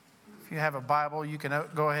If you have a Bible, you can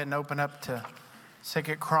go ahead and open up to 2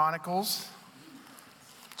 Chronicles,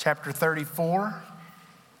 chapter 34.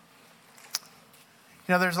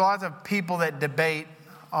 You know, there's lots of people that debate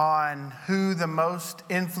on who the most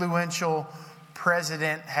influential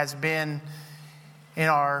president has been in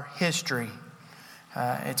our history.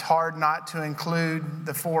 It's hard not to include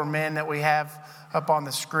the four men that we have up on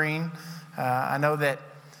the screen. I know that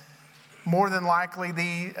more than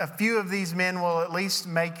likely, a few of these men will at least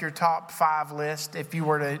make your top 5 list if you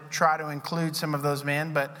were to try to include some of those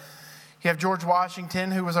men. But you have George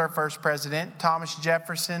Washington, who was our first president, Thomas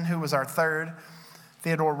Jefferson, who was our third,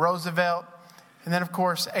 Theodore Roosevelt, and then, of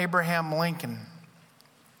course, Abraham Lincoln.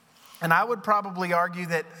 And I would probably argue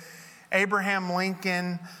that Abraham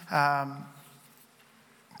Lincoln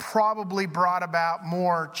probably brought about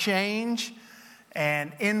more change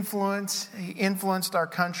and influence. He influenced our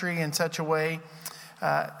country in such a way,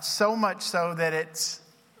 so much so that its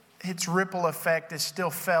ripple effect is still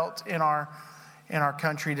felt in our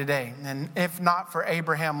country today. And if not for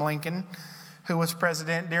Abraham Lincoln, who was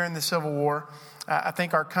president during the Civil War, I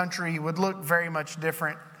think our country would look very much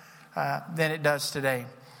different than it does today.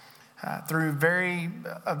 Through very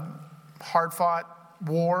hard-fought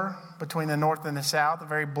war between the North and the South, a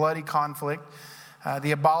very bloody conflict,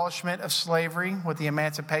 the abolishment of slavery with the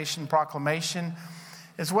Emancipation Proclamation,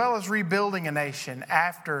 as well as rebuilding a nation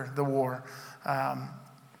after the war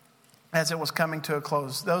as it was coming to a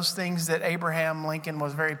close. Those things that Abraham Lincoln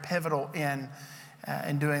was very pivotal in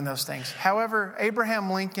doing those things. However,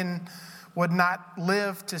 Abraham Lincoln would not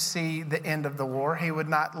live to see the end of the war. He would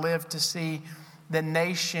not live to see the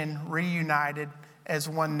nation reunited as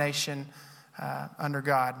one nation under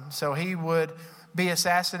God. So he would be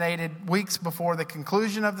assassinated weeks before the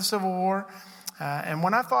conclusion of the Civil War. And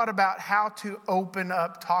when I thought about how to open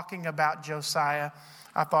up talking about Josiah,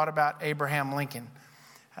 I thought about Abraham Lincoln.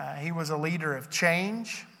 He was a leader of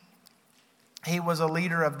change. He was a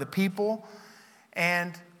leader of the people.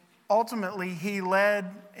 And ultimately, he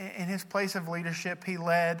led, in his place of leadership, he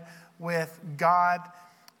led with God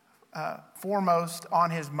foremost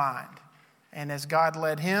on his mind. And as God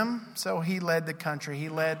led him, so he led the country. He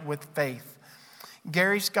led with faith.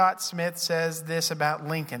 Gary Scott Smith says this about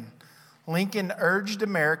Lincoln. Lincoln urged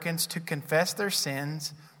Americans to confess their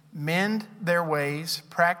sins, mend their ways,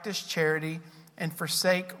 practice charity, and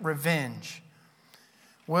forsake revenge.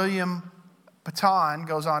 William Patton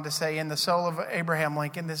goes on to say in The Soul of Abraham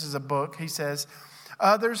Lincoln, this is a book, he says,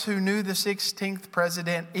 others who knew the 16th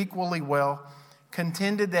president equally well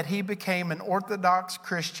contended that he became an Orthodox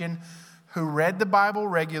Christian who read the Bible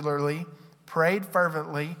regularly, prayed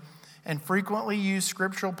fervently, and frequently used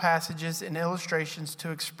scriptural passages and illustrations to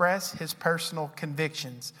express his personal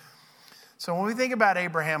convictions. So when we think about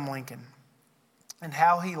Abraham Lincoln and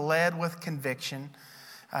how he led with conviction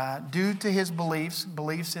due to his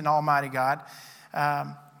beliefs in Almighty God,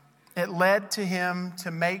 it led to him to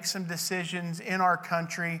make some decisions in our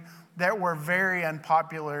country that were very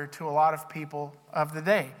unpopular to a lot of people of the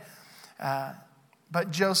day. But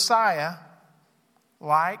Josiah,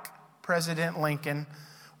 like President Lincoln,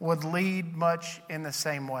 would lead much in the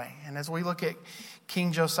same way. And as we look at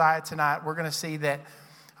King Josiah tonight, we're going to see that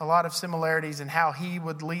a lot of similarities in how he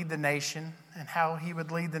would lead the nation and how he would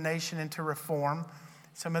lead the nation into reform.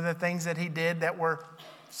 Some of the things that he did that were,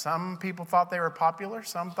 some people thought they were popular,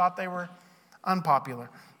 some thought they were unpopular.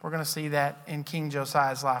 We're going to see that in King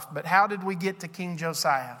Josiah's life. But how did we get to King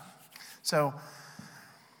Josiah? So,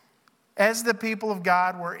 as the people of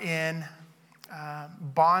God were in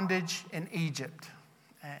bondage in Egypt,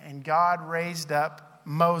 and God raised up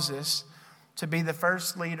Moses to be the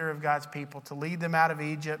first leader of God's people, to lead them out of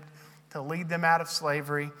Egypt, to lead them out of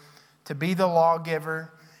slavery, to be the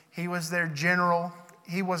lawgiver. He was their general.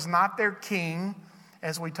 He was not their king,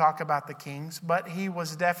 as we talk about the kings, but he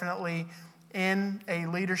was definitely in a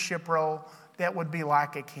leadership role that would be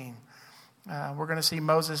like a king. We're going to see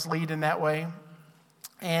Moses lead in that way.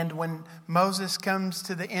 And when Moses comes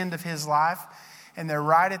to the end of his life, and they're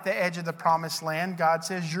right at the edge of the promised land, God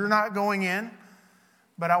says, you're not going in,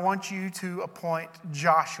 but I want you to appoint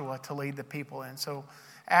Joshua to lead the people in. So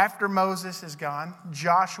after Moses is gone,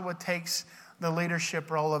 Joshua takes the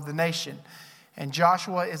leadership role of the nation. And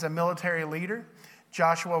Joshua is a military leader.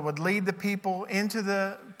 Joshua would lead the people into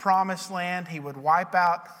the promised land. He would wipe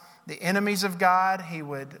out the enemies of God. He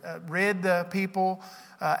would rid the people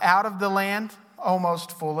out of the land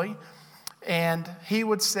almost fully. And he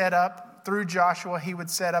would set up, through Joshua, he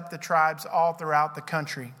would set up the tribes all throughout the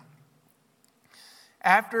country.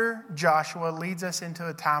 After Joshua leads us into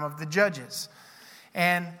a time of the judges.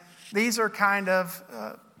 And these are kind of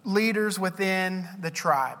leaders within the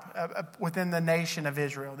tribe, within the nation of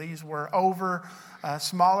Israel. These were over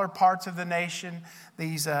smaller parts of the nation.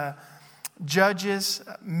 These judges,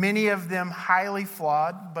 many of them highly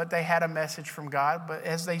flawed, but they had a message from God. But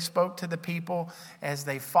as they spoke to the people, as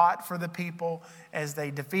they fought for the people, as they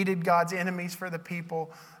defeated God's enemies for the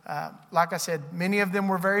people, like I said, many of them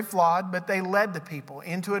were very flawed, but they led the people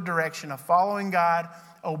into a direction of following God,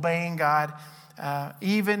 obeying God,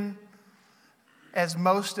 even as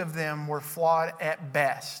most of them were flawed at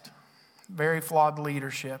best. Very flawed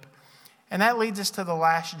leadership. And that leads us to the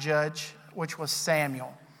last judge, which was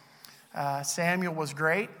Samuel. Samuel was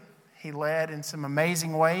great. He led in some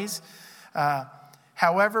amazing ways.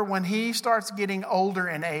 However, when he starts getting older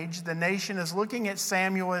in age, the nation is looking at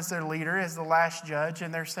Samuel as their leader, as the last judge,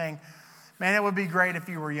 and they're saying, man, it would be great if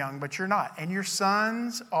you were young, but you're not. And your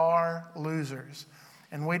sons are losers.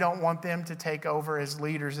 And we don't want them to take over as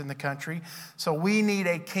leaders in the country. So we need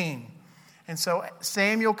a king. And so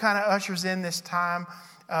Samuel kind of ushers in this time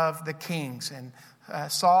of the kings. And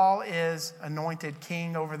Saul is anointed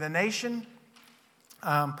king over the nation.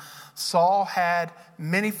 Saul had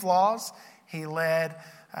many flaws. He led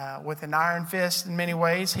with an iron fist in many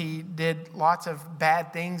ways. He did lots of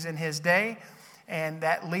bad things in his day. And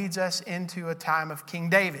that leads us into a time of King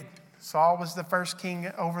David. Saul was the first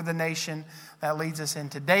king over the nation. That leads us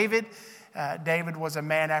into David. David was a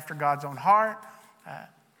man after God's own heart.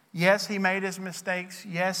 Yes, he made his mistakes.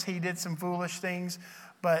 Yes, he did some foolish things.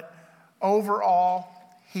 But overall,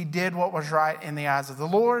 he did what was right in the eyes of the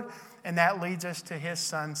Lord. And that leads us to his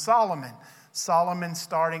son Solomon. Solomon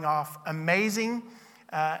starting off amazing.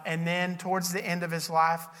 And then towards the end of his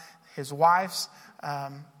life, his wife's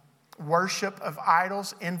worship of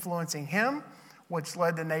idols influencing him, which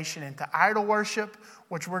led the nation into idol worship,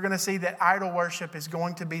 which we're going to see that idol worship is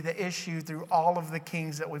going to be the issue through all of the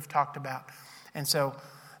kings that we've talked about. And so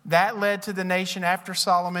that led to the nation after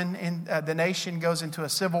Solomon, and the nation goes into a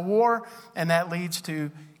civil war, and that leads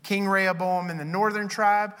to King Rehoboam in the northern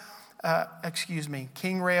tribe,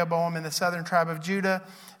 King Rehoboam in the southern tribe of Judah,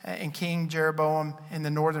 and King Jeroboam in the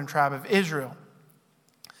northern tribe of Israel.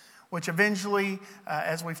 Which eventually,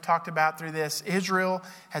 as we've talked about through this, Israel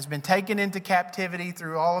has been taken into captivity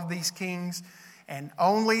through all of these kings, and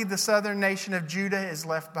only the southern nation of Judah is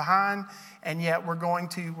left behind. And yet we're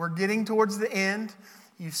getting towards the end.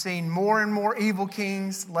 You've seen more and more evil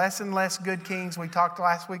kings, less and less good kings. We talked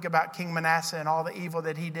last week about King Manasseh and all the evil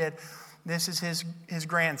that he did. This is his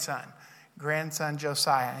grandson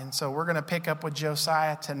Josiah. And so we're going to pick up with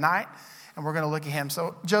Josiah tonight, and we're going to look at him.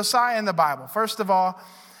 So Josiah in the Bible. First of all,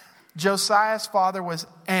 Josiah's father was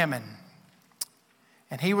Ammon,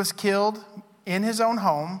 and he was killed in his own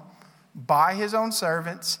home by his own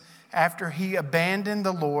servants after he abandoned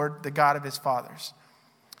the Lord, the God of his fathers.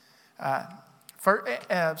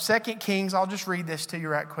 2 Kings, I'll just read this to you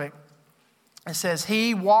right quick. It says,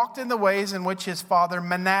 he walked in the ways in which his father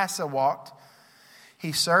Manasseh walked.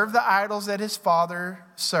 He served the idols that his father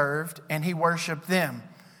served, and he worshiped them.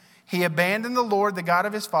 He abandoned the Lord, the God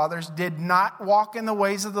of his fathers, did not walk in the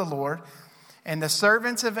ways of the Lord. And the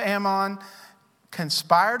servants of Ammon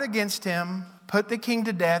conspired against him, put the king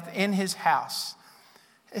to death in his house.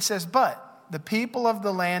 It says, but the people of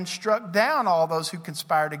the land struck down all those who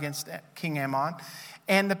conspired against King Ammon.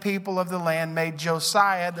 And the people of the land made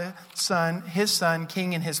Josiah, his son,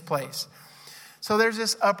 king in his place. So there's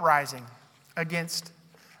this uprising against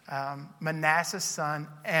Manasseh's son,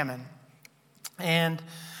 Ammon. And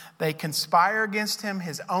they conspire against him.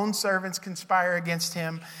 His own servants conspire against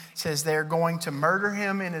him. It says they're going to murder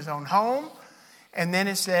him in his own home. And then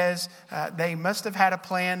it says they must have had a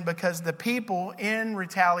plan because the people, in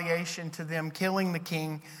retaliation to them killing the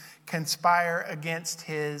king, conspire against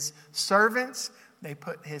his servants. They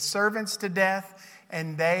put his servants to death,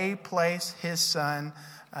 and they place his son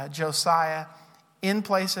Josiah in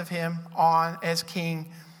place of him as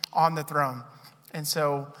king on the throne. And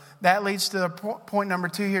so that leads to the point number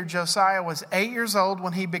 2 here. Josiah was 8 years old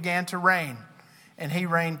when he began to reign, and he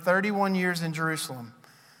reigned 31 years in Jerusalem.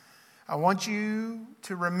 I want you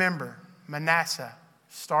to remember Manasseh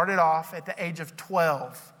started off at the age of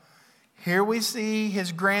 12. Here we see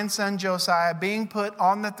his grandson Josiah being put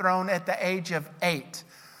on the throne at the age of 8.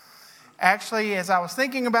 Actually, as I was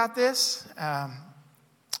thinking about this,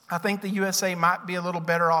 I think the USA might be a little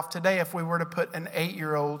better off today if we were to put an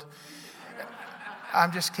 8-year-old.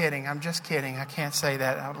 I'm just kidding. I can't say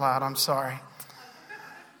that out loud. I'm sorry.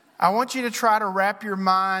 I want you to try to wrap your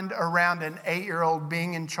mind around an 8-year-old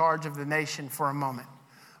being in charge of the nation for a moment.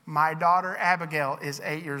 My daughter Abigail is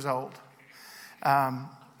 8 years old.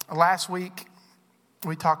 Last week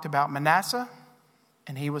we talked about Manasseh,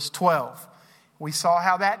 and he was 12. We saw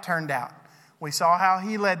how that turned out. We saw how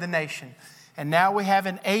he led the nation. And now we have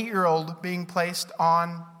an 8-year-old being placed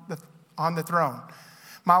on the throne.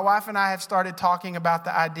 My wife and I have started talking about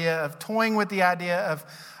the idea of toying with the idea of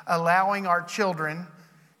allowing our children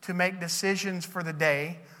to make decisions for the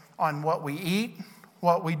day on what we eat,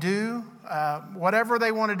 what we do, whatever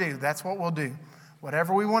they want to do, that's what we'll do.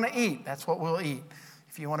 Whatever we want to eat, that's what we'll eat.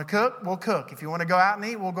 If you want to cook, we'll cook. If you want to go out and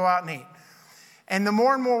eat, we'll go out and eat. And the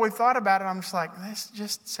more and more we've thought about it, I'm just like, this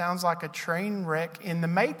just sounds like a train wreck in the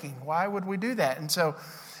making. Why would we do that? And so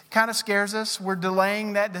it kind of scares us. We're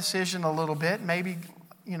delaying that decision a little bit. Maybe,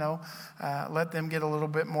 let them get a little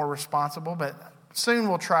bit more responsible. But soon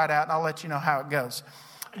we'll try it out, and I'll let you know how it goes.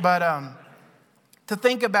 But to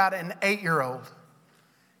think about an 8-year-old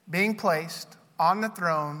being placed on the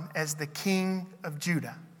throne as the king of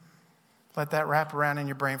Judah. Let that wrap around in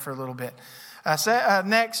your brain for a little bit.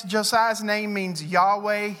 Next, Josiah's name means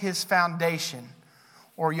Yahweh, his foundation,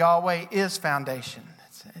 or Yahweh is foundation.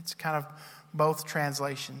 It's kind of both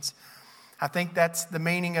translations. I think that's the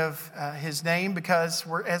meaning of his name because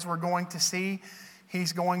as we're going to see,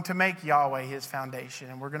 he's going to make Yahweh his foundation.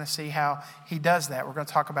 And we're going to see how he does that. We're going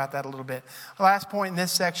to talk about that a little bit. The last point in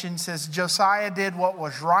this section says, Josiah did what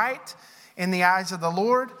was right in the eyes of the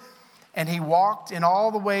Lord, and he walked in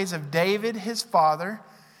all the ways of David, his father,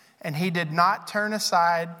 and he did not turn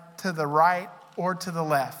aside to the right or to the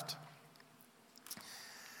left.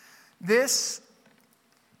 This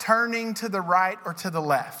turning to the right or to the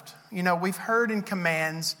left, we've heard in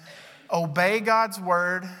commands, obey God's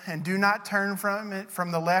word and do not turn from it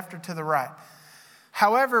from the left or to the right.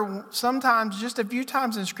 However, sometimes, just a few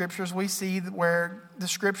times in scriptures, we see where the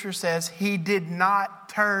scripture says he did not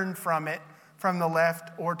turn from it from the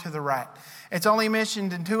left or to the right. It's only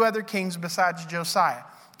mentioned in 2 other kings besides Josiah,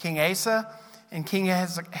 King Asa and King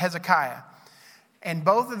Hezekiah. And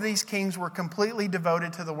both of these kings were completely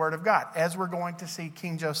devoted to the word of God, as we're going to see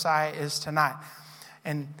King Josiah is tonight.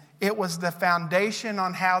 And it was the foundation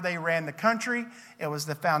on how they ran the country. It was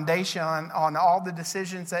the foundation on all the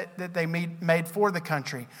decisions that they made for the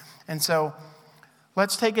country. And so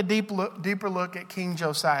let's take a deeper look at King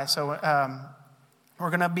Josiah. So we're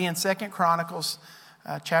going to be in 2 Chronicles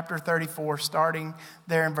chapter 34, starting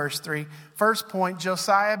there in verse 3. First point,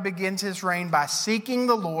 Josiah begins his reign by seeking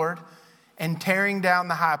the Lord and tearing down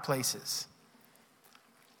the high places.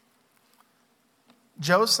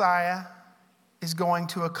 Josiah is going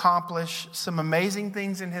to accomplish some amazing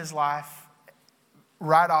things in his life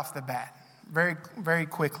right off the bat, very, very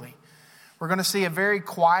quickly. We're going to see a very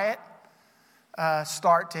quiet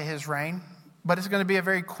start to his reign, but it's going to be a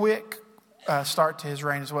very quick start to his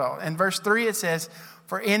reign as well. In verse 3 it says,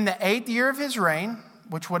 for in the 8th year of his reign,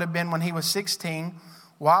 which would have been when he was 16,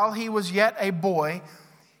 while he was yet a boy,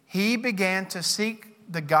 he began to seek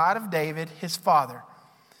the God of David, his father.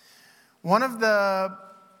 One of the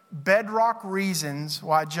bedrock reasons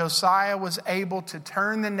why Josiah was able to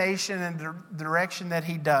turn the nation in the direction that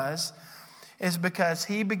he does is because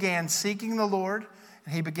he began seeking the Lord,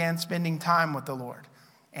 and he began spending time with the Lord,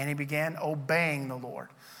 and he began obeying the Lord.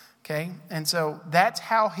 Okay, and so that's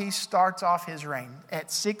how he starts off his reign,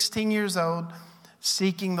 at 16 years old,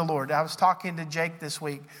 seeking the Lord. I was talking to Jake this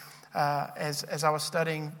week as I was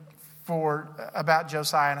studying about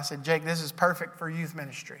Josiah, and I said, Jake, this is perfect for youth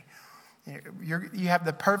ministry. You have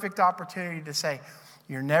the perfect opportunity to say,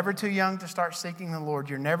 you're never too young to start seeking the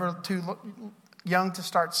Lord. You're never too young to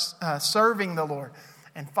start serving the Lord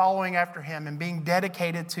and following after him and being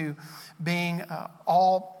dedicated to being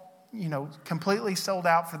completely sold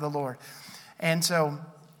out for the Lord. And so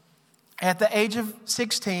at the age of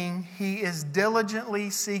 16, he is diligently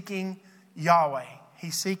seeking Yahweh.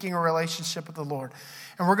 He's seeking a relationship with the Lord.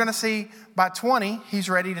 And we're going to see by 20, he's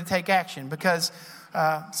ready to take action because,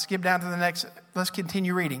 skip down to the next, let's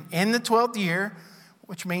continue reading. In the 12th year,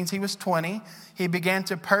 which means he was 20, he began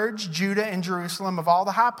to purge Judah and Jerusalem of all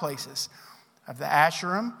the high places, of the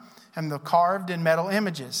Asherim and the carved and metal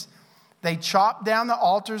images. They chopped down the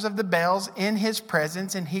altars of the Baals in his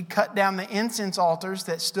presence, and he cut down the incense altars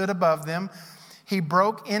that stood above them. He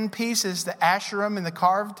broke in pieces the Asherim and the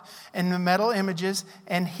carved and the metal images,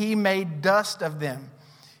 and he made dust of them.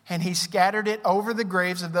 And he scattered it over the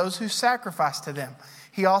graves of those who sacrificed to them.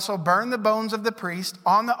 He also burned the bones of the priests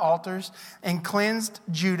on the altars and cleansed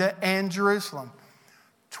Judah and Jerusalem.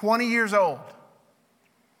 20 years old.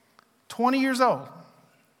 20 years old.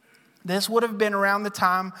 This would have been around the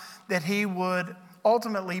time that he would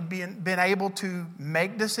ultimately been able to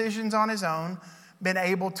make decisions on his own, been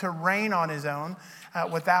able to reign on his own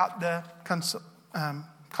without the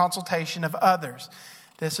consultation of others.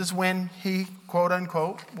 This is when he, quote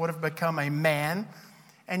unquote, would have become a man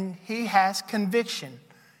and he has conviction.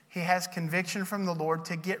 He has conviction from the Lord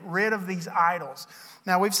to get rid of these idols.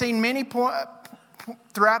 Now, we've seen many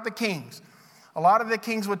throughout the kings. A lot of the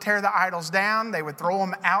kings would tear the idols down. They would throw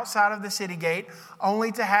them outside of the city gate,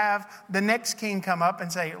 only to have the next king come up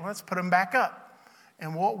and say, let's put them back up.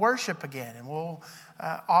 And we'll worship again, and we'll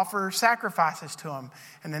offer sacrifices to them.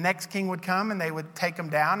 And the next king would come, and they would take them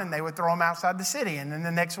down, and they would throw them outside the city. And then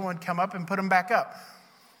the next one would come up and put them back up.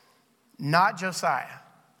 Not Josiah.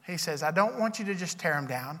 He says, I don't want you to just tear them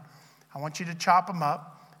down. I want you to chop them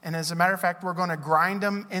up. And as a matter of fact, we're going to grind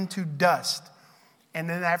them into dust. And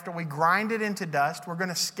then after we grind it into dust, we're going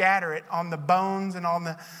to scatter it on the bones and on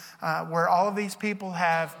the where all of these people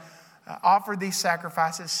have offered these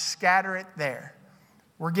sacrifices, scatter it there.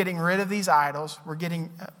 We're getting rid of these idols. We're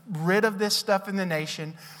getting rid of this stuff in the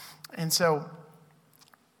nation. And so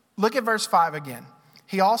look at verse 5 again.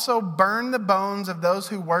 He also burned the bones of those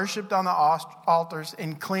who worshiped on the altars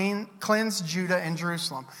and cleansed Judah and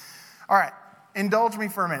Jerusalem. All right, indulge me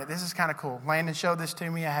for a minute. This is kind of cool. Landon showed this to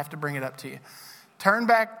me. I have to bring it up to you. Turn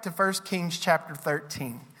back to 1 Kings chapter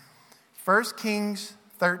 13. 1 Kings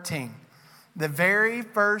 13. The very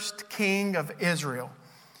first king of Israel.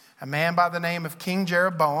 A man by the name of King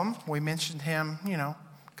Jeroboam. We mentioned him, a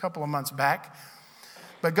couple of months back.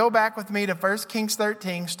 But go back with me to 1 Kings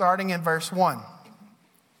 13, starting in verse 1.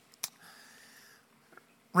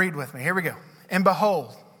 Read with me. Here we go. And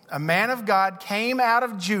behold, a man of God came out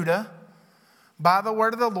of Judah by the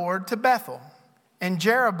word of the Lord to Bethel. And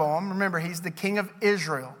Jeroboam, remember, he's the king of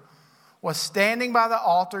Israel, was standing by the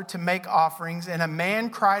altar to make offerings. And a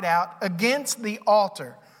man cried out against the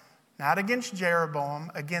altar. Not against Jeroboam,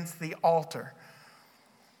 against the altar.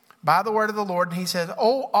 By the word of the Lord, and he says,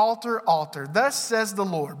 O altar, altar, thus says the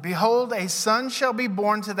Lord, behold, a son shall be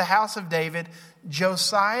born to the house of David,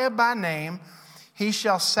 Josiah by name. He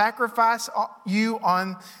shall sacrifice you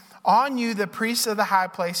on you the priests of the high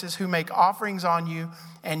places who make offerings on you,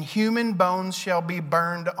 and human bones shall be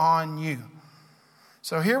burned on you.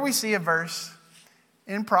 So here we see a verse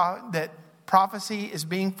that prophecy is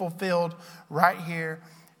being fulfilled right here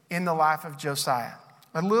in the life of Josiah.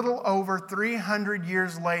 A little over 300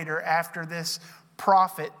 years later, after this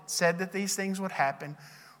prophet said that these things would happen,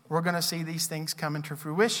 we're going to see these things come into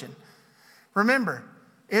fruition. Remember,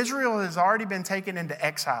 Israel has already been taken into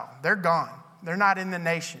exile. They're gone. They're not in the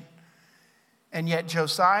nation. And yet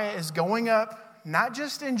Josiah is going up, not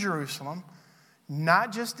just in Jerusalem,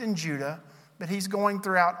 not just in Judah, but he's going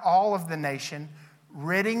throughout all of the nation,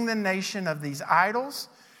 ridding the nation of these idols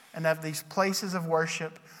and of these places of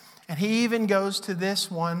worship. And he even goes to this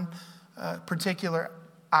one particular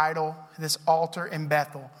idol, this altar in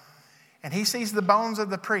Bethel. And he sees the bones of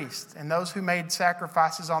the priests and those who made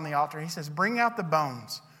sacrifices on the altar. He says, bring out the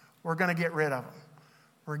bones. We're going to get rid of them.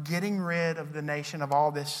 We're getting rid of the nation of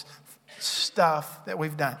all this stuff that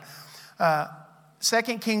we've done. 2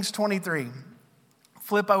 Kings 23.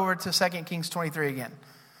 Flip over to 2 Kings 23 again.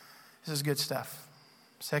 This is good stuff.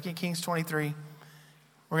 2 Kings 23.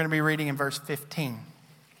 We're going to be reading in verse 15.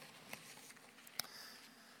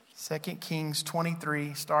 2 Kings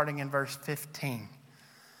 23, starting in verse 15.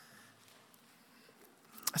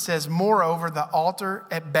 It says, moreover, the altar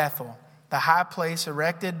at Bethel, the high place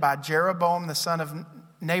erected by Jeroboam the son of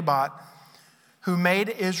Nebat, who made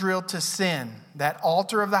Israel to sin, that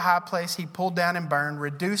altar of the high place he pulled down and burned,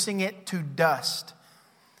 reducing it to dust.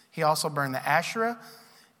 He also burned the Asherah.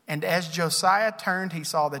 And as Josiah turned, he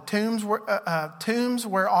saw the tombs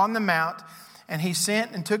were on the mount, and he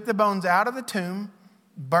sent and took the bones out of the tomb,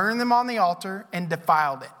 burned them on the altar, and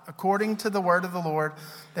defiled it, according to the word of the Lord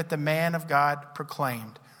that the man of God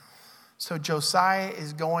proclaimed. So Josiah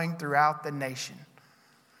is going throughout the nation,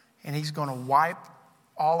 and he's going to wipe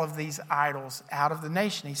all of these idols out of the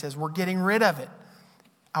nation. He says, we're getting rid of it.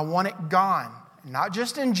 I want it gone, not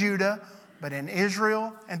just in Judah, but in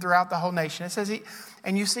Israel and throughout the whole nation. It says,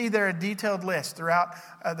 and you see there a detailed list throughout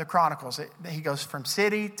the Chronicles. He goes from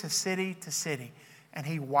city to city to city. And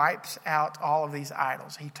he wipes out all of these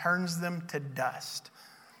idols. He turns them to dust.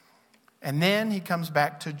 And then he comes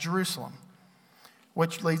back to Jerusalem,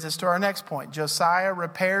 which leads us to our next point. Josiah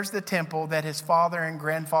repairs the temple that his father and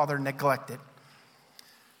grandfather neglected.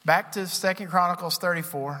 Back to 2 Chronicles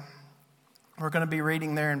 34. We're going to be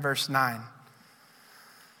reading there in verse 9.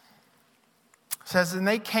 It says, and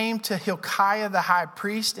they came to Hilkiah the high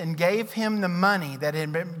priest and gave him the money that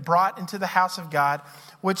had been brought into the house of God,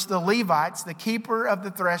 which the Levites, the keeper of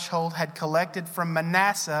the threshold, had collected from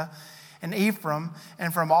Manasseh and Ephraim,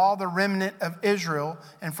 and from all the remnant of Israel,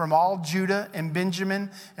 and from all Judah and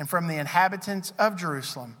Benjamin, and from the inhabitants of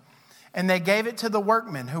Jerusalem. And they gave it to the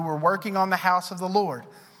workmen who were working on the house of the Lord.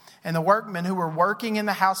 And the workmen who were working in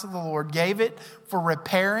the house of the Lord gave it for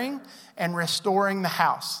repairing and restoring the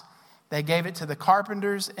house. They gave it to the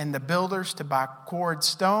carpenters and the builders to buy quarried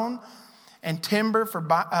stone and timber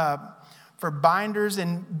for binders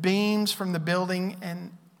and beams from the building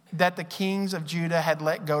and that the kings of Judah had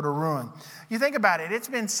let go to ruin. You think about it, it's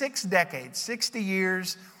been 6 decades, 60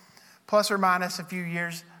 years, plus or minus a few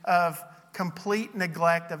years of complete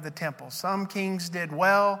neglect of the temple. Some kings did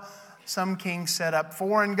well. Some kings set up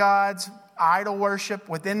foreign gods, idol worship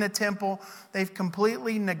within the temple. They've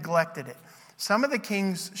completely neglected it. Some of the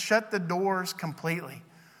kings shut the doors completely.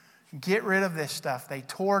 Get rid of this stuff. They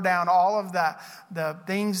tore down all of the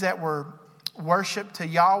things that were worship to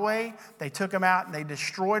Yahweh. They took them out and they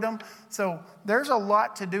destroyed them. So there's a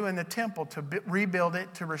lot to do in the temple to rebuild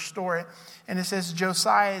it, to restore it. And it says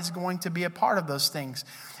Josiah is going to be a part of those things.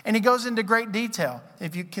 And he goes into great detail.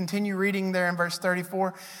 If you continue reading there in verse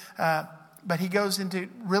 34, but he goes into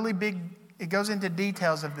it goes into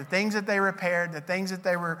details of the things that they repaired, the things that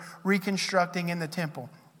they were reconstructing in the temple.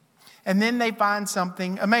 And then they find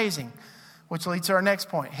something amazing, which leads to our next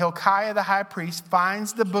point. Hilkiah the high priest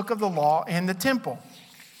finds the book of the law in the temple.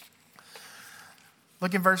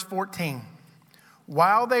 Look at verse 14.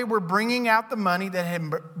 While they were bringing out the money that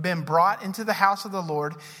had been brought into the house of the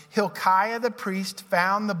Lord, Hilkiah the priest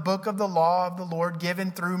found the book of the law of the Lord given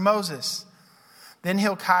through Moses. Then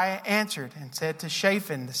Hilkiah answered and said to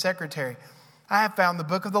Shaphan the secretary, I have found the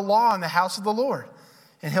book of the law in the house of the Lord.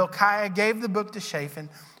 And Hilkiah gave the book to Shaphan.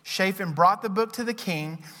 Shaphan brought the book to the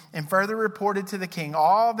king and further reported to the king,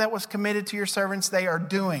 all that was committed to your servants they are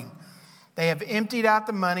doing. They have emptied out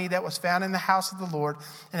the money that was found in the house of the Lord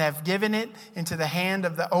and have given it into the hand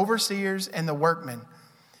of the overseers and the workmen.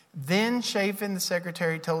 Then Shaphan the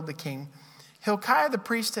secretary told the king, Hilkiah the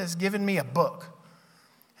priest has given me a book.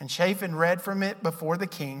 And Shaphan read from it before the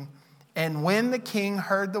king. And when the king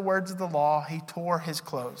heard the words of the law, he tore his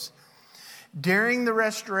clothes. During the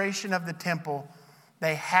restoration of the temple,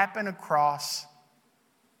 they happened across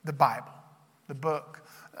the Bible, the book,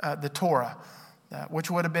 the Torah, which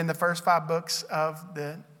would have been the first 5 books of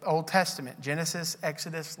the Old Testament: Genesis,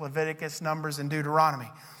 Exodus, Leviticus, Numbers, and Deuteronomy.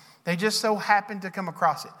 They just so happened to come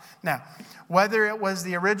across it. Now, whether it was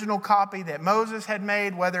the original copy that Moses had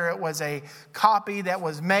made, whether it was a copy that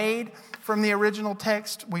was made from the original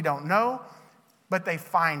text, we don't know, but they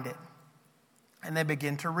find it and they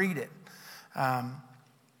begin to read it.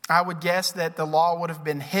 I would guess that the law would have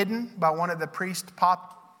been hidden by one of the priests,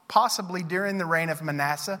 possibly during the reign of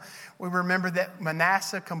Manasseh. We remember that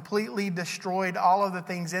Manasseh completely destroyed all of the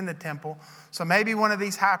things in the temple. So maybe one of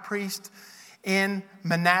these high priests in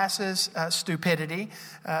Manasseh's stupidity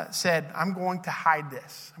said, I'm going to hide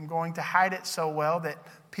this. I'm going to hide it so well that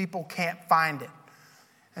people can't find it.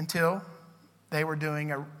 Until they were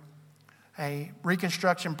doing a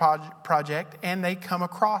reconstruction project and they come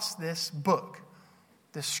across this book,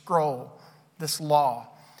 this scroll, this law.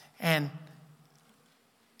 And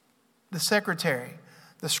the secretary,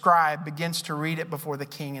 the scribe, begins to read it before the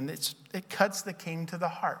king, and it cuts the king to the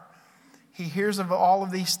heart. He hears of all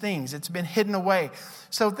of these things. It's been hidden away.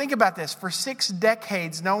 So think about this. For 6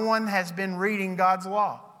 decades, no one has been reading God's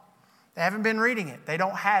law. They haven't been reading it. They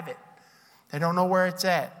don't have it. They don't know where it's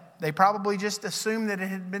at. They probably just assumed that it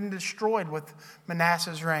had been destroyed with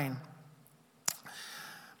Manasseh's reign.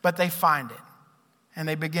 But they find it, and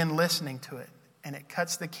they begin listening to it, and it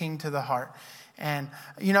cuts the king to the heart. And,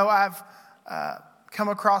 I've come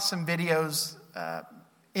across some videos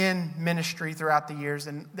in ministry throughout the years,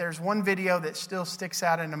 and there's one video that still sticks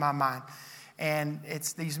out into my mind. And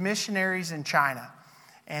it's these missionaries in China,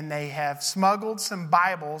 and they have smuggled some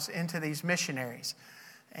Bibles into these missionaries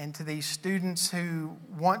and to these students who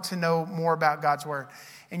want to know more about God's Word.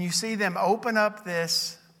 And you see them open up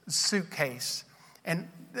this suitcase, and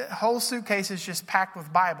the whole suitcase is just packed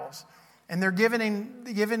with Bibles. And they're giving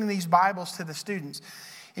these Bibles to the students.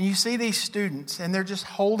 And you see these students, and they're just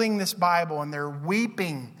holding this Bible, and they're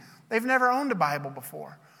weeping. They've never owned a Bible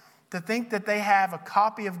before. To think that they have a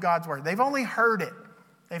copy of God's Word. They've only heard it.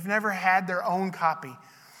 They've never had their own copy.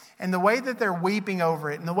 And the way that they're weeping over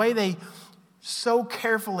it, and the way they so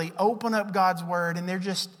carefully open up God's Word, and they're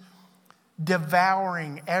just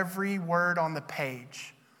devouring every word on the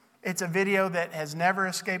page. It's a video that has never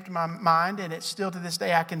escaped my mind, and it's still to this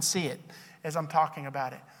day I can see it as I'm talking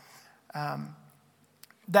about it.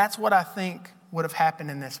 That's what I think would have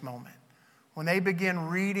happened in this moment. When they begin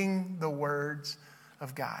reading the words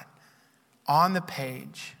of God on the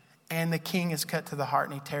page, and the king is cut to the heart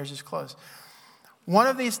and he tears his clothes. One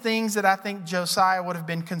of these things that I think Josiah would have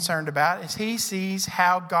been concerned about is he sees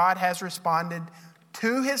how God has responded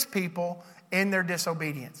to his people in their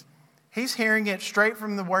disobedience. He's hearing it straight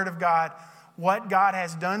from the Word of God, what God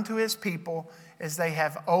has done to his people as they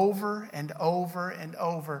have over and over and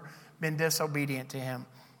over been disobedient to him.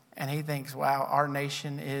 And he thinks, wow, our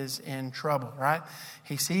nation is in trouble, right?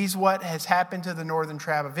 He sees what has happened to the northern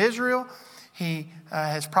tribe of Israel. He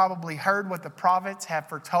has probably heard what the prophets have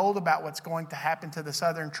foretold about what's going to happen to the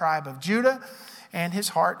southern tribe of Judah. And his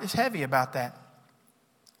heart is heavy about that.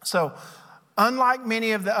 So, unlike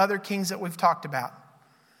many of the other kings that we've talked about,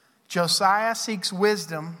 Josiah seeks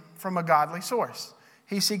wisdom from a godly source.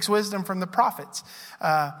 He seeks wisdom from the prophets.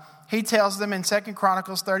 He tells them in 2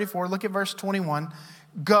 Chronicles 34, look at verse 21,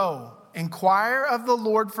 "Go, inquire of the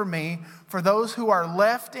Lord for me, for those who are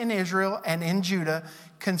left in Israel and in Judah,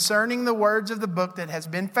 concerning the words of the book that has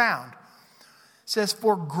been found." It says,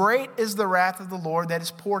 "For great is the wrath of the Lord that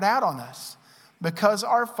is poured out on us, because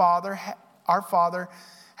our father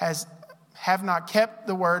have not kept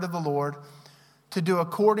the word of the Lord to do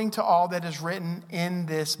according to all that is written in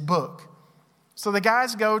this book." So the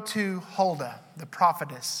guys go to Huldah, the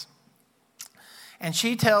prophetess, and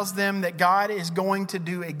she tells them that God is going to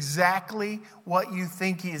do exactly what you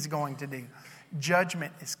think he is going to do.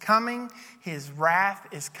 Judgment is coming. His wrath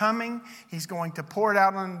is coming. He's going to pour it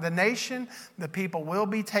out on the nation. The people will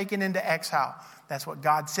be taken into exile. That's what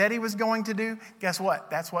God said he was going to do. Guess what?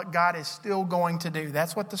 That's what God is still going to do.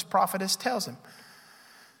 That's what this prophetess tells him.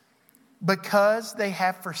 Because they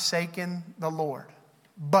have forsaken the Lord.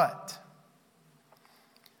 But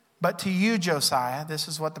to you, Josiah, this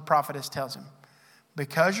is what the prophetess tells him.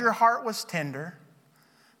 Because your heart was tender,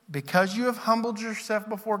 because you have humbled yourself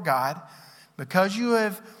before God, because you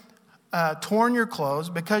have torn your clothes,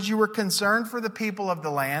 because you were concerned for the people of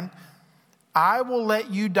the land, I will let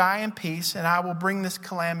you die in peace, and I will bring this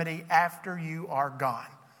calamity after you are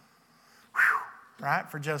gone. Whew, right?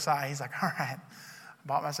 For Josiah, he's like, all right, I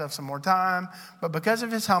bought myself some more time. But because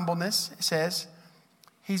of his humbleness, it says,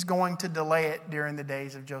 he's going to delay it during the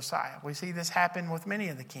days of Josiah. We see this happen with many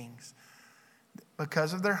of the kings.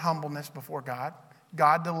 Because of their humbleness before God,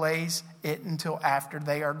 God delays it until after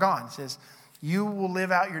they are gone. It says, you will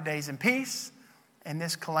live out your days in peace, and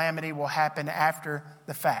this calamity will happen after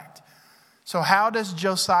the fact. So how does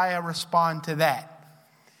Josiah respond to that?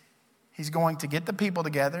 He's going to get the people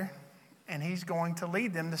together, and he's going to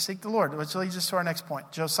lead them to seek the Lord, which leads us to our next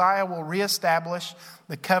point. Josiah will reestablish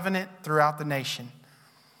the covenant throughout the nation.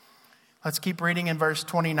 Let's keep reading in verse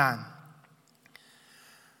 29.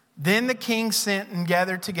 Then the king sent and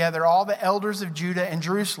gathered together all the elders of Judah and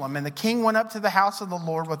Jerusalem. And the king went up to the house of the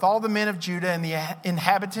Lord with all the men of Judah and the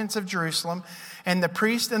inhabitants of Jerusalem, and the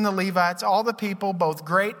priests and the Levites, all the people, both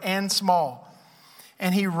great and small.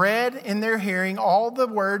 And he read in their hearing all the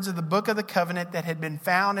words of the book of the covenant that had been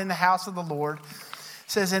found in the house of the Lord. It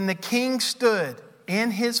says, and the king stood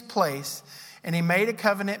in his place, and he made a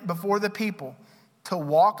covenant before the people to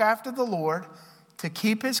walk after the Lord, to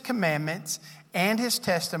keep his commandments and his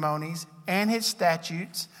testimonies and his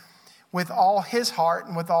statutes with all his heart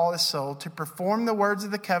and with all his soul, to perform the words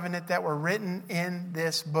of the covenant that were written in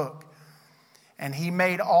this book. And he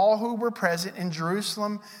made all who were present in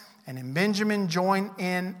Jerusalem and in Benjamin join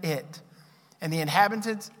in it. And the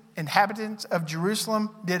inhabitants of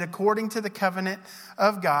Jerusalem did according to the covenant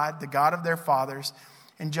of God, the God of their fathers.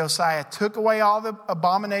 And Josiah took away all the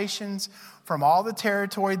abominations from all the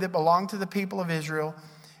territory that belonged to the people of Israel,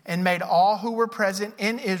 and made all who were present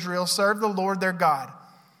in Israel serve the Lord their God.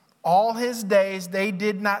 All his days they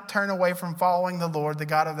did not turn away from following the Lord, the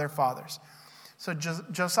God of their fathers. So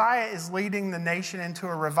Josiah is leading the nation into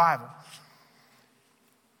a revival.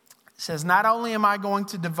 It says, not only am I going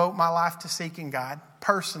to devote my life to seeking God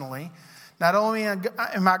personally, not only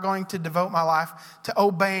am I going to devote my life to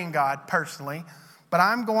obeying God personally, but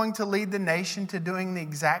I'm going to lead the nation to doing the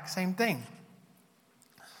exact same thing.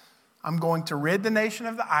 I'm going to rid the nation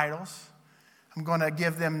of the idols. I'm going to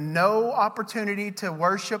give them no opportunity to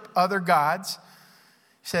worship other gods.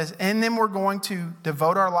 He says, and then we're going to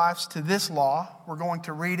devote our lives to this law. We're going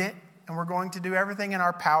to read it, and we're going to do everything in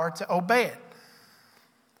our power to obey it.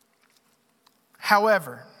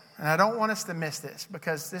 However, and I don't want us to miss this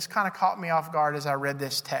because this kind of caught me off guard as I read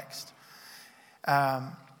this text. I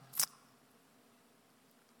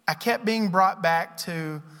kept being brought back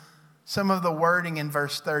to some of the wording in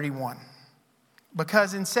verse 31.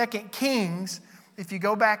 Because in 2 Kings, if you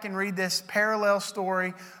go back and read this parallel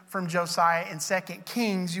story from Josiah in 2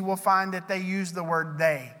 Kings, you will find that they use the word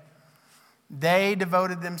they. They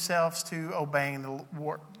devoted themselves to obeying the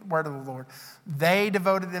word of the Lord. They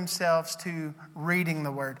devoted themselves to reading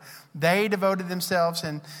the word. They devoted themselves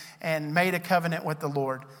and made a covenant with the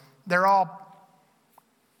Lord. They're all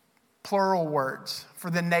plural words for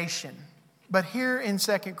the nation. But here in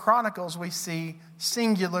 2 Chronicles, we see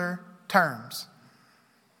singular terms.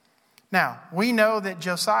 Now, we know that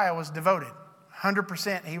Josiah was devoted.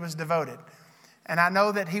 100% he was devoted. And I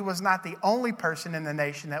know that he was not the only person in the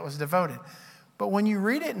nation that was devoted. But when you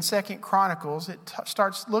read it in 2 Chronicles, it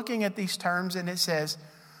starts looking at these terms and it says,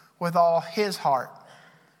 with all his heart,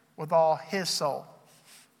 with all his soul.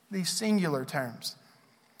 These singular terms.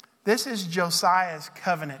 This is Josiah's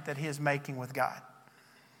covenant that he is making with God.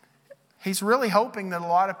 He's really hoping that a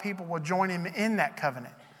lot of people will join him in that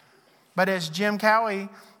covenant. But as Jim Cowie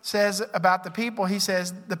says about the people, he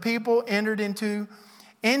says, the people entered into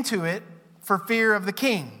it for fear of the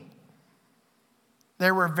king.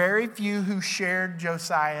 There were very few who shared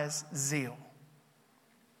Josiah's zeal.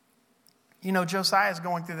 You know, Josiah is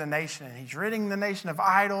going through the nation and he's ridding the nation of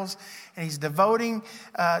idols and he's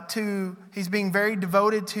being very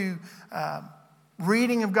devoted to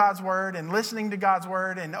reading of God's word and listening to God's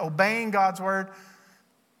word and obeying God's word.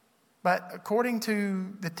 But according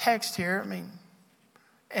to the text here,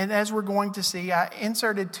 and as we're going to see, I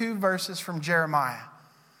inserted 2 verses from Jeremiah.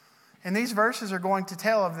 And these verses are going to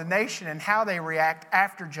tell of the nation and how they react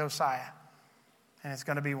after Josiah. And it's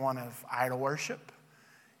going to be one of idol worship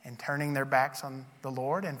and turning their backs on the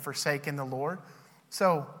Lord and forsaking the Lord.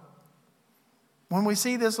 So when we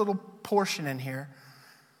see this little portion in here,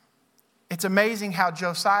 it's amazing how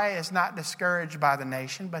Josiah is not discouraged by the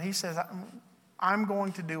nation, but he says, I'm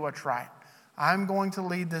going to do what's right. I'm going to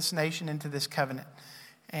lead this nation into this covenant.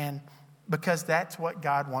 And because that's what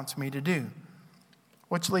God wants me to do.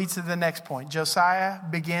 Which leads to the next point. Josiah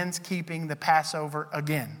begins keeping the Passover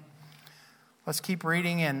again. Let's keep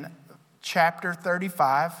reading in chapter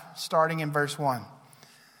 35, starting in verse 1. It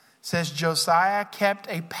says, Josiah kept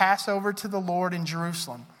a Passover to the Lord in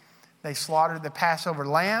Jerusalem. They slaughtered the Passover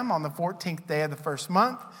lamb on the 14th day of the first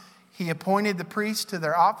month. He appointed the priests to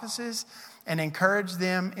their offices and encouraged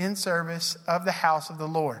them in service of the house of the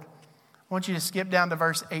Lord. I want you to skip down to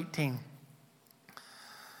verse 18. It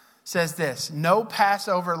says this, no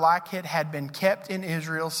Passover like it had been kept in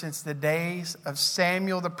Israel since the days of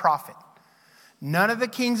Samuel the prophet. None of the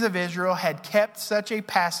kings of Israel had kept such a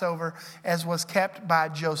Passover as was kept by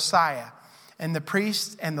Josiah. And the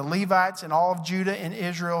priests and the Levites and all of Judah and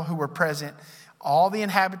Israel who were present, all the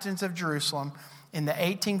inhabitants of Jerusalem, in the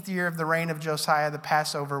 18th year of the reign of Josiah, the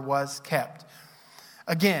Passover was kept.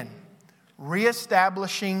 Again,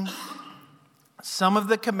 reestablishing some of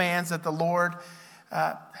the commands that the Lord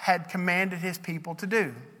had commanded his people to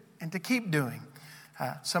do and to keep doing.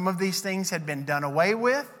 Some of these things had been done away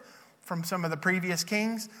with from some of the previous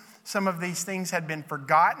kings. Some of these things had been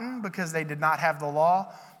forgotten because they did not have the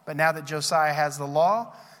law. But now that Josiah has the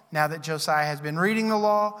law, now that Josiah has been reading the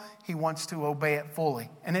law, he wants to obey it fully.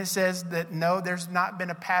 And it says that no, there's not been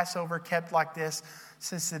a Passover kept like this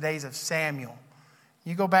since the days of Samuel.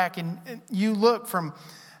 You go back and you look from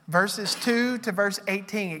verses 2 to verse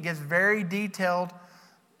 18. It gives very detailed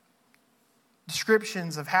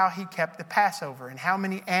descriptions of how he kept the Passover and how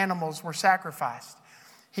many animals were sacrificed.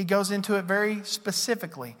 He goes into it very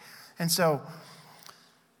specifically. And so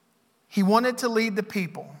he wanted to lead the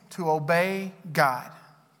people to obey God,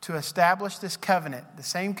 to establish this covenant, the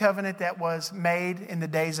same covenant that was made in the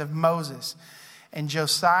days of Moses. And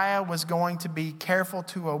Josiah was going to be careful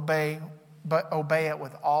to obey, but obey it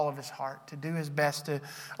with all of his heart, to do his best to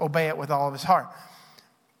obey it with all of his heart.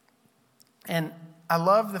 And I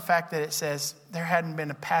love the fact that it says there hadn't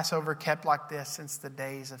been a Passover kept like this since the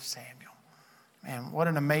days of Samuel. Man, what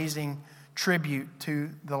an amazing tribute to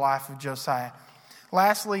the life of Josiah.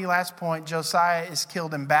 Lastly, last point, Josiah is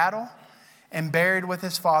killed in battle and buried with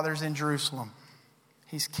his fathers in Jerusalem.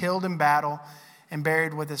 He's killed in battle and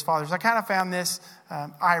buried with his fathers. I kind of found this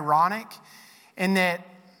ironic in that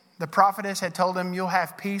the prophetess had told him, you'll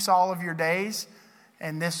have peace all of your days,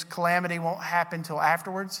 and this calamity won't happen till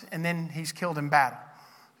afterwards, and then he's killed in battle.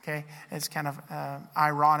 Okay, it's kind of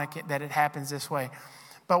ironic that it happens this way.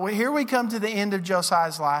 But here we come to the end of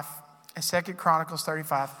Josiah's life, 2 Chronicles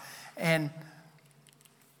 35, and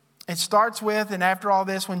it starts with, and after all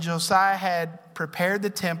this, when Josiah had prepared the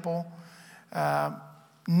temple,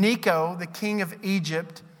 Necho, the king of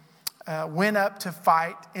Egypt, went up to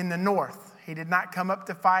fight in the north. He did not come up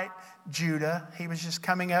to fight Judah. He was just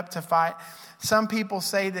coming up to fight. Some people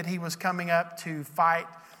say that he was coming up to fight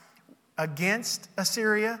against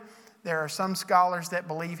Assyria. There are some scholars that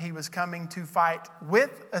believe he was coming to fight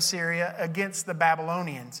with Assyria against the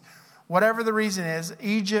Babylonians. Whatever the reason is,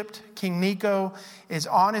 Egypt, King Necho, is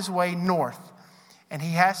on his way north. And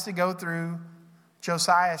he has to go through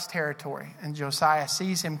Josiah's territory. And Josiah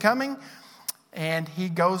sees him coming, and he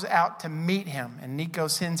goes out to meet him. And Necho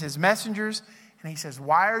sends his messengers, And he says,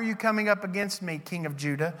 why are you coming up against me, King of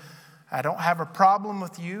Judah? I don't have a problem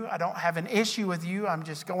with you. I don't have an issue with you. I'm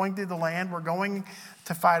just going through the land. We're going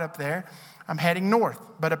to fight up there. I'm heading north.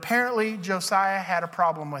 But apparently Josiah had a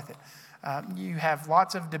problem with it. You have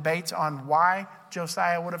lots of debates on why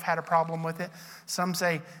Josiah would have had a problem with it. Some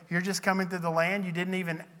say, you're just coming through the land. You didn't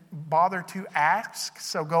even bother to ask,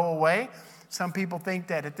 so go away. Some people think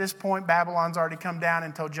that at this point, Babylon's already come down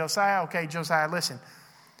and told Josiah, okay, Josiah, listen,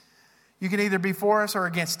 you can either be for us or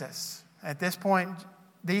against us. At this point,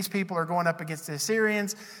 these people are going up against the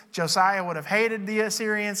Assyrians. Josiah would have hated the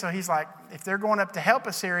Assyrians, so he's like, if they're going up to help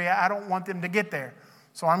Assyria, I don't want them to get there.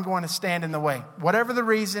 So I'm going to stand in the way. Whatever the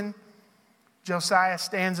reason, Josiah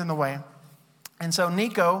stands in the way. And so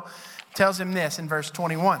Necho tells him this in verse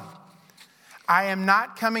 21. I am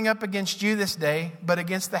not coming up against you this day, but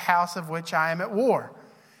against the house of which I am at war.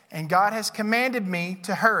 And God has commanded me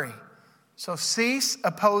to hurry. So cease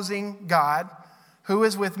opposing God, who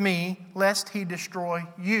is with me, lest he destroy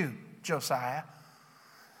you, Josiah.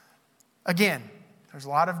 Again, there's a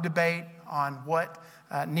lot of debate on what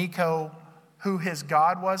Necho, who his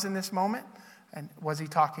God was in this moment. And was he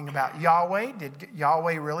talking about Yahweh? Did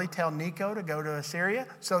Yahweh really tell Necho to go to Assyria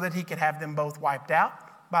so that he could have them both wiped out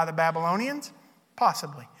by the Babylonians?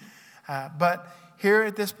 Possibly. But here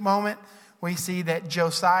at this moment, we see that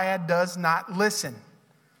Josiah does not listen.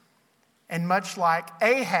 And much like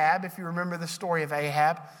Ahab, if you remember the story of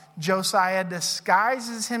Ahab, Josiah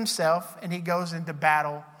disguises himself and he goes into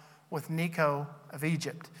battle with Necho of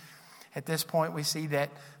Egypt. At this point, we see that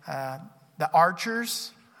the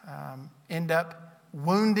archers end up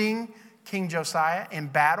wounding King Josiah in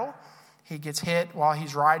battle. He gets hit while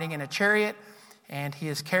he's riding in a chariot, and he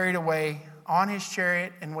is carried away on his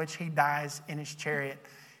chariot, in which he dies in his chariot,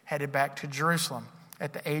 headed back to Jerusalem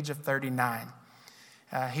at the age of 39.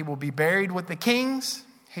 He will be buried with the kings.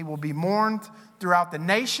 He will be mourned throughout the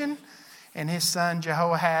nation, and his son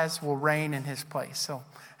Jehoahaz will reign in his place. So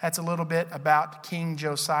that's a little bit about King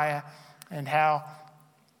Josiah and how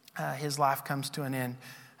his life comes to an end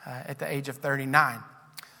at the age of 39.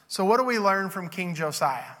 So what do we learn from King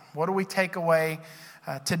Josiah? What do we take away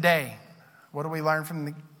today? What do we learn from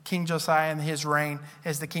the King Josiah and his reign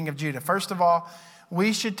as the king of Judah? First of all,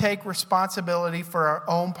 we should take responsibility for our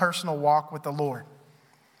own personal walk with the Lord.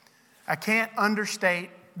 I can't understate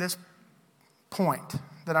this point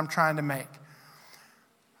that I'm trying to make.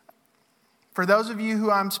 For those of you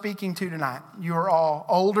who I'm speaking to tonight, you are all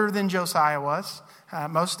older than Josiah was.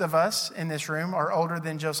 Most of us in this room are older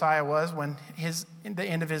than Josiah was when the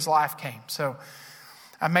end of his life came. So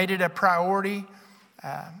I made it a priority.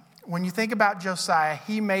 When you think about Josiah,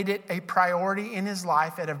 he made it a priority in his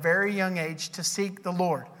life at a very young age to seek the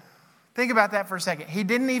Lord. Think about that for a second. He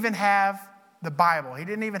didn't even have the Bible. He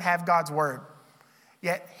didn't even have God's word.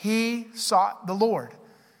 Yet he sought the Lord.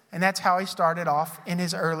 And that's how he started off in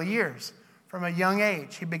his early years. From a young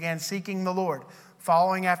age, he began seeking the Lord,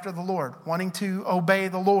 following after the Lord, wanting to obey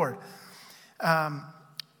the Lord. I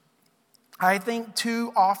think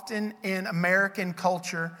too often in American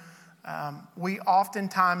culture, we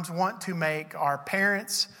oftentimes want to make our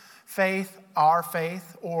parents' faith our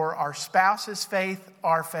faith, or our spouse's faith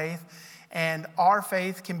our faith. And our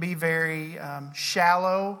faith can be very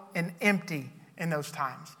shallow and empty in those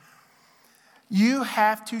times. You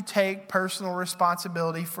have to take personal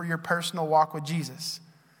responsibility for your personal walk with Jesus.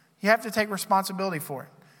 You have to take responsibility for it.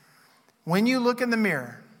 When you look in the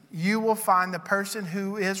mirror, you will find the person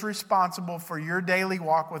who is responsible for your daily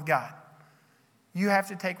walk with God. You have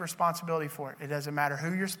to take responsibility for it. It doesn't matter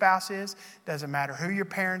who your spouse is. It doesn't matter who your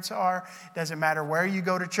parents are. It doesn't matter where you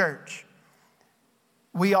go to church.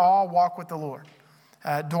 We all walk with the Lord.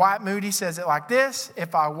 Dwight Moody says it like this: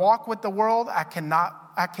 if I walk with the world, I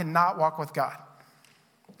cannot walk with God.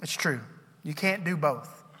 It's true. You can't do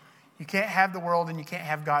both. You can't have the world and you can't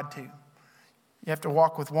have God too. You have to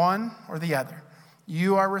walk with one or the other.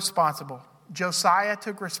 You are responsible. Josiah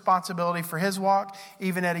took responsibility for his walk,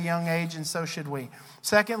 even at a young age, and so should we.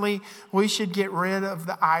 Secondly, we should get rid of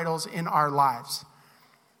the idols in our lives.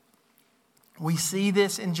 We see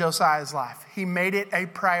this in Josiah's life. He made it a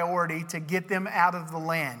priority to get them out of the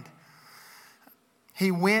land.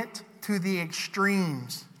 He went to the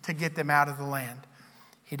extremes to get them out of the land.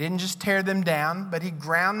 He didn't just tear them down, but he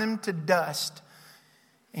ground them to dust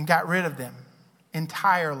and got rid of them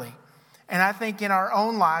entirely. And I think in our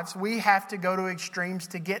own lives, we have to go to extremes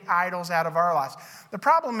to get idols out of our lives. The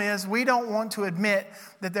problem is we don't want to admit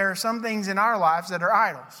that there are some things in our lives that are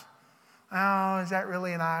idols. Oh, is that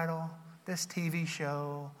really an idol? This TV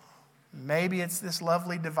show. Maybe it's this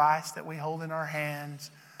lovely device that we hold in our hands.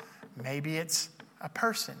 Maybe it's a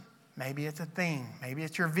person. Maybe it's a thing. Maybe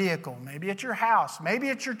it's your vehicle. Maybe it's your house. Maybe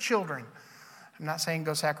it's your children. I'm not saying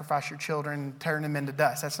go sacrifice your children and turn them into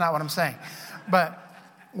dust. That's not what I'm saying. But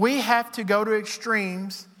we have to go to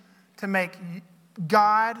extremes to make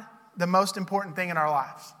God the most important thing in our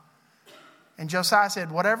lives. And Josiah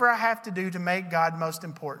said, whatever I have to do to make God most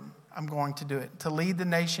important, I'm going to do it, to lead the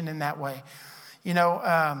nation in that way. You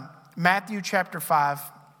know, Matthew chapter 5,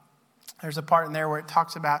 there's a part in there where it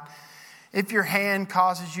talks about if your hand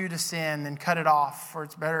causes you to sin, then cut it off, for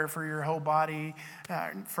it's better for your whole body,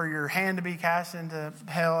 for your hand to be cast into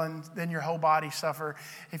hell and then your whole body suffer.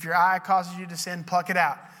 If your eye causes you to sin, pluck it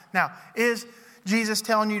out. Now, is Jesus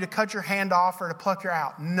telling you to cut your hand off or to pluck your eye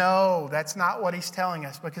out? No, that's not what he's telling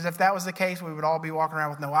us. Because if that was the case, we would all be walking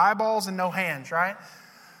around with no eyeballs and no hands, right?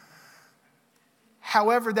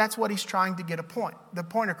 However, that's what he's trying to get the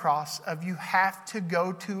point across of you have to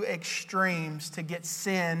go to extremes to get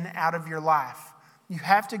sin out of your life. You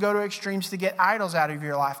have to go to extremes to get idols out of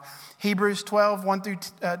your life. Hebrews 12,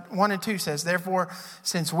 1 and 2 says, therefore,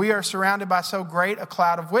 since we are surrounded by so great a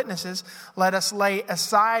cloud of witnesses, let us lay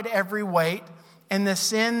aside every weight and the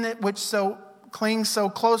sin which so clings so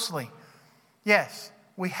closely. Yes,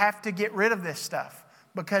 we have to get rid of this stuff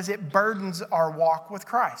because it burdens our walk with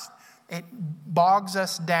Christ. It bogs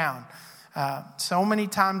us down. So many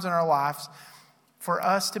times in our lives, for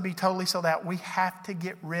us to be totally sold out, we have to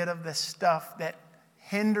get rid of the stuff that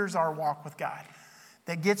hinders our walk with God,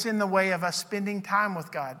 that gets in the way of us spending time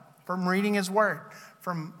with God, from reading His Word,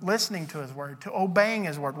 from listening to His Word, to obeying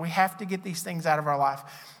His Word. We have to get these things out of our life,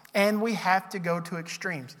 and we have to go to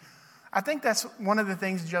extremes. I think that's one of the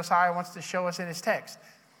things Josiah wants to show us in his text.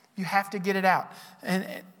 You have to get it out. And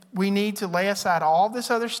we need to lay aside all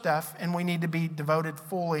this other stuff, and we need to be devoted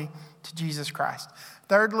fully to Jesus Christ.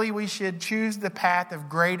 Thirdly, we should choose the path of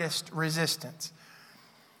greatest resistance.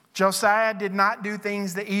 Josiah did not do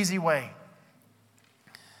things the easy way.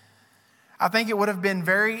 I think it would have been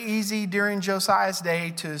very easy during Josiah's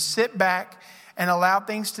day to sit back and allow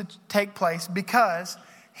things to take place because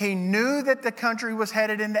he knew that the country was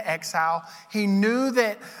headed into exile. He knew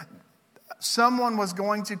that someone was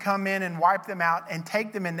going to come in and wipe them out and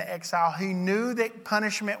take them into exile. He knew that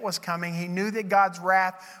punishment was coming. He knew that God's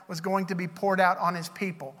wrath was going to be poured out on his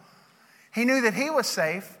people. He knew that he was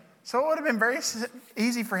safe. So it would have been very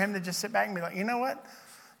easy for him to just sit back and be like, you know what?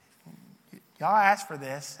 Y'all asked for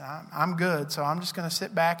this. I'm good, so I'm just going to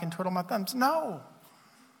sit back and twiddle my thumbs. No.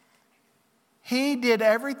 He did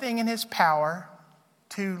everything in his power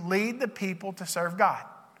to lead the people to serve God.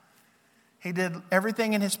 He did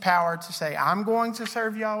everything in his power to say, I'm going to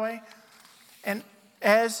serve Yahweh. And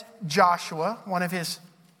as Joshua, one of his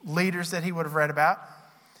leaders that he would have read about,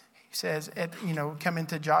 he says, coming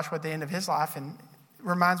to Joshua at the end of his life, and it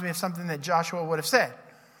reminds me of something that Joshua would have said.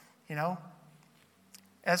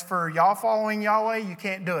 As for y'all following Yahweh, you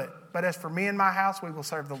can't do it. But as for me and my house, we will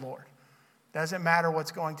serve the Lord. Doesn't matter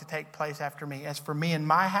what's going to take place after me. As for me and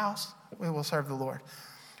my house, we will serve the Lord.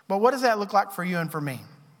 But what does that look like for you and for me?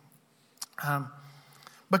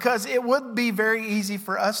 Because it would be very easy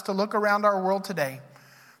for us to look around our world today,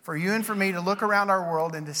 for you and for me to look around our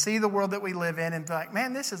world and to see the world that we live in and be like,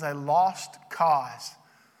 man, this is a lost cause.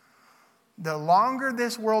 The longer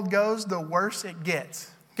this world goes, the worse it gets.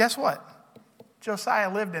 Guess what?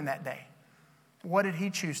 Josiah lived in that day. What did he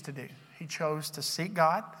choose to do? He chose to seek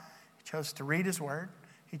God. He chose to read His Word.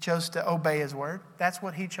 He chose to obey His Word. That's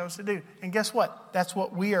what he chose to do. And guess what? That's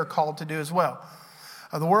what we are called to do as well.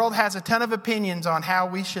 The world has a ton of opinions on how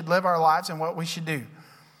we should live our lives and what we should do.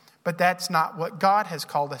 But that's not what God has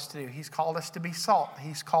called us to do. He's called us to be salt.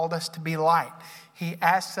 He's called us to be light. He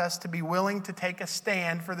asks us to be willing to take a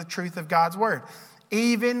stand for the truth of God's Word,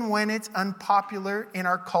 even when it's unpopular in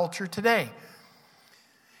our culture today.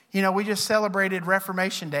 We just celebrated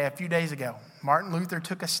Reformation Day a few days ago. Martin Luther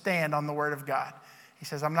took a stand on the Word of God. He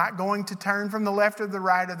says, I'm not going to turn from the left or the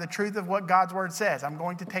right of the truth of what God's Word says. I'm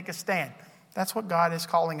going to take a stand. That's what God is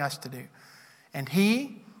calling us to do. And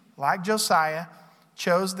he, like Josiah,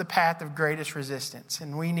 chose the path of greatest resistance.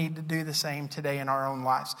 And we need to do the same today in our own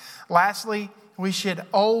lives. Lastly, we should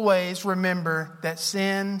always remember that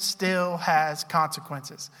sin still has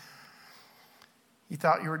consequences. You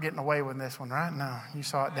thought you were getting away with this one, right? No, you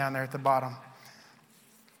saw it down there at the bottom.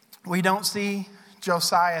 We don't see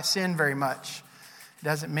Josiah sin very much. It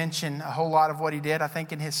doesn't mention a whole lot of what he did. I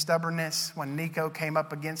think in his stubbornness, when Necho came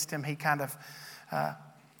up against him, he kind of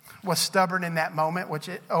was stubborn in that moment, which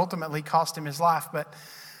it ultimately cost him his life. But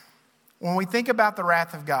when we think about the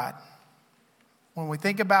wrath of God,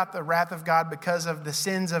 because of the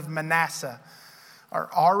sins of Manasseh are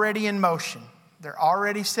already in motion. They're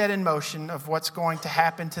already set in motion of what's going to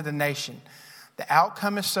happen to the nation. The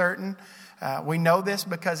outcome is certain. We know this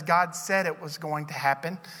because God said it was going to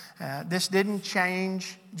happen. This didn't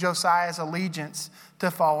change Josiah's allegiance to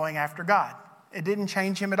following after God. It didn't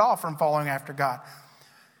change him at all from following after God.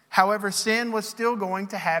 However, sin was still going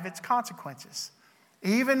to have its consequences.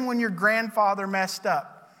 Even when your grandfather messed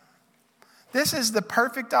up. This is the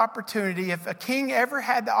perfect opportunity. If a king ever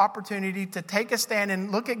had the opportunity to take a stand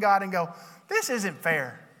and look at God and go, this isn't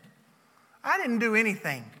fair. I didn't do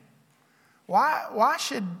anything. Why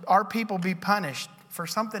should our people be punished for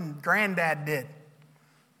something granddad did?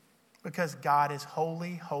 Because God is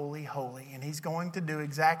holy, holy, holy. And he's going to do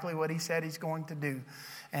exactly what he said he's going to do.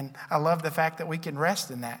 And I love the fact that we can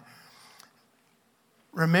rest in that.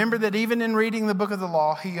 Remember that even in reading the book of the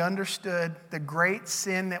law, he understood the great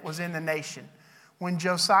sin that was in the nation. When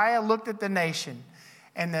Josiah looked at the nation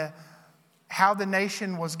and how the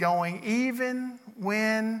nation was going, even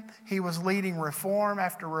when he was leading reform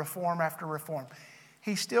after reform after reform,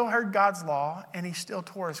 he still heard God's law and he still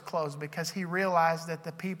tore his clothes because he realized that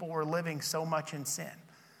the people were living so much in sin.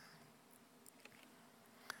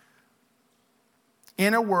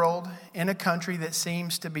 In a world, in a country that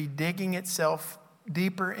seems to be digging itself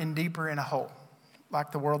deeper and deeper in a hole,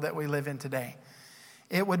 like the world that we live in today,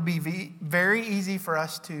 it would be very easy for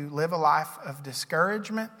us to live a life of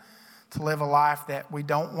discouragement, to live a life that we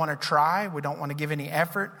don't want to try, we don't want to give any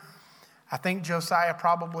effort. I think Josiah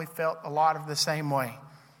probably felt a lot of the same way.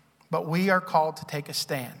 But we are called to take a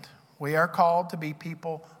stand. We are called to be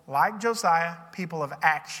people like Josiah, people of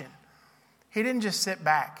action. He didn't just sit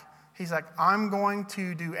back. He's like, I'm going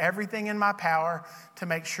to do everything in my power to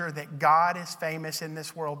make sure that God is famous in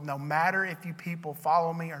this world. No matter if you people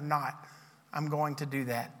follow me or not, I'm going to do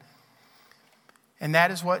that. And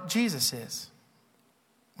that is what Jesus is.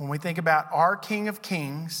 When we think about our King of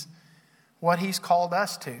Kings, what he's called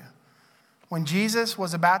us to. When Jesus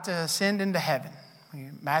was about to ascend into heaven,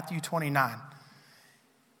 Matthew 29,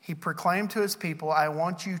 he proclaimed to his people, I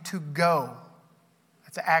want you to go.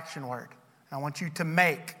 That's an action word. I want you to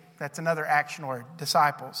make. That's another action word.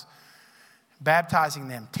 Disciples. Baptizing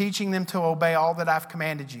them, teaching them to obey all that I've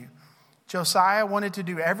commanded you. Josiah wanted to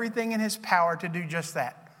do everything in his power to do just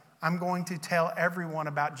that. I'm going to tell everyone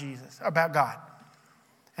about Jesus, about God.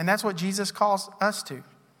 And that's what Jesus calls us to.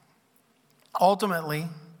 Ultimately,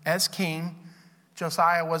 as king,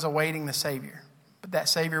 Josiah was awaiting the Savior. But that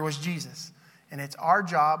Savior was Jesus. And it's our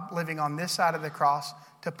job living on this side of the cross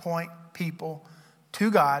to point people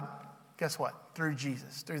to God. Guess what? Through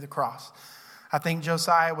Jesus, through the cross. I think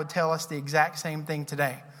Josiah would tell us the exact same thing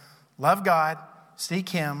today. Love God, seek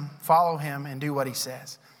him, follow him, and do what he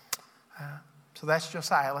says. So that's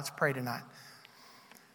Josiah. Let's pray tonight.